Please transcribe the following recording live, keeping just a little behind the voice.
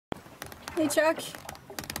Hey Chuck,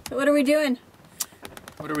 what are we doing?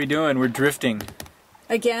 What are we doing? We're drifting.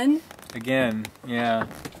 Again? Again, yeah.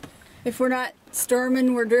 If we're not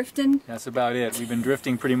storming, we're drifting? That's about it. We've been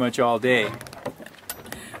drifting pretty much all day.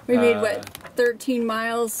 We made, what, 13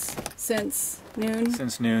 miles since noon?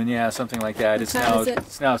 Since noon, yeah, something like that. What time is it?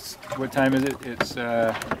 It's now, what time is it? It's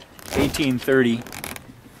 18:30.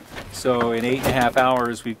 So in 8.5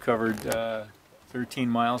 hours we've covered 13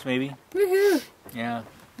 miles maybe. Woohoo! Yeah.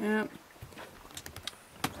 Yeah.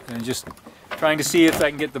 And just trying to see if I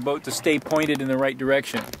can get the boat to stay pointed in the right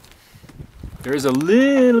direction. There is a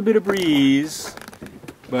little bit of breeze,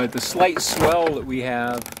 but the slight swell that we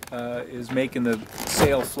have is making the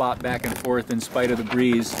sail flop back and forth in spite of the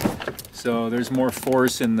breeze. So there's more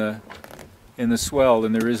force in the swell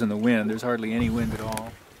than there is in the wind. There's hardly any wind at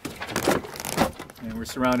all. And we're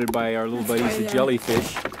surrounded by our little buddies, the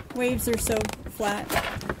jellyfish. Waves are so flat.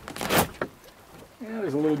 Yeah,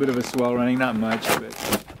 there's a little bit of a swell running, not much, but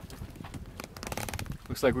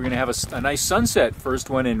looks like we're going to have a nice sunset. First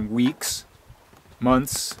one in weeks,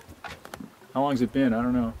 months. How long has it been? I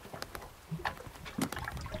don't know.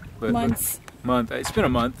 But Months. Month. It's been a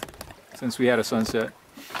month since we had a sunset.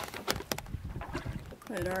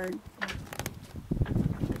 But our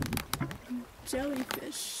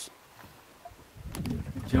jellyfish.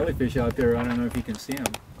 Jellyfish out there, I don't know if you can see them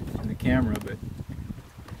in the camera, but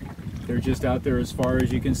they're just out there as far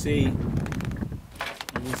as you can see.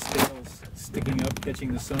 Little scales sticking up,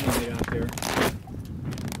 catching the sunlight out there.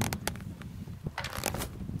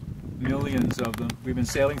 Millions of them. We've been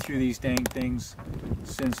sailing through these dang things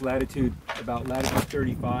since about latitude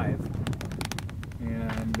 35.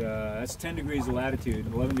 And that's 10 degrees of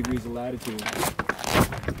latitude, 11 degrees of latitude.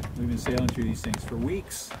 We've been sailing through these things for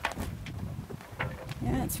weeks.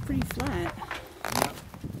 Yeah, it's pretty flat. Yep.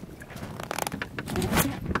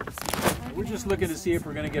 We're just looking to see if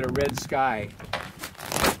we're going to get a red sky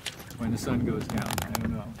when the sun goes down. I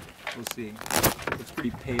don't know. We'll see. It's pretty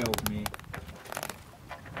pale to me.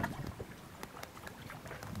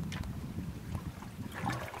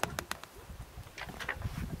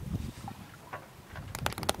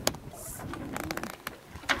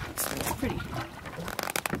 It's pretty.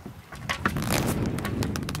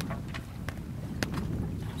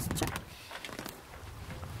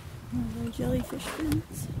 Jellyfish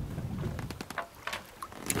fins.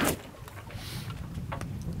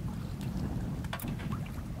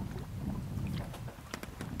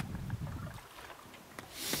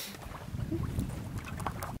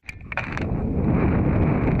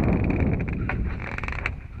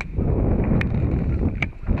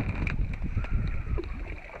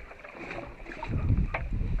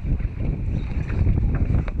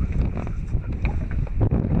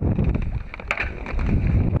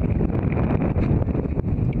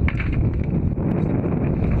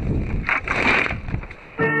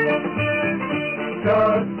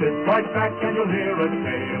 Just sit right back and you'll hear a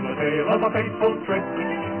tale of a fateful trip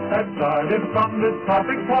that started from this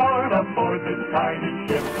tropic port aboard this tiny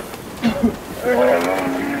ship.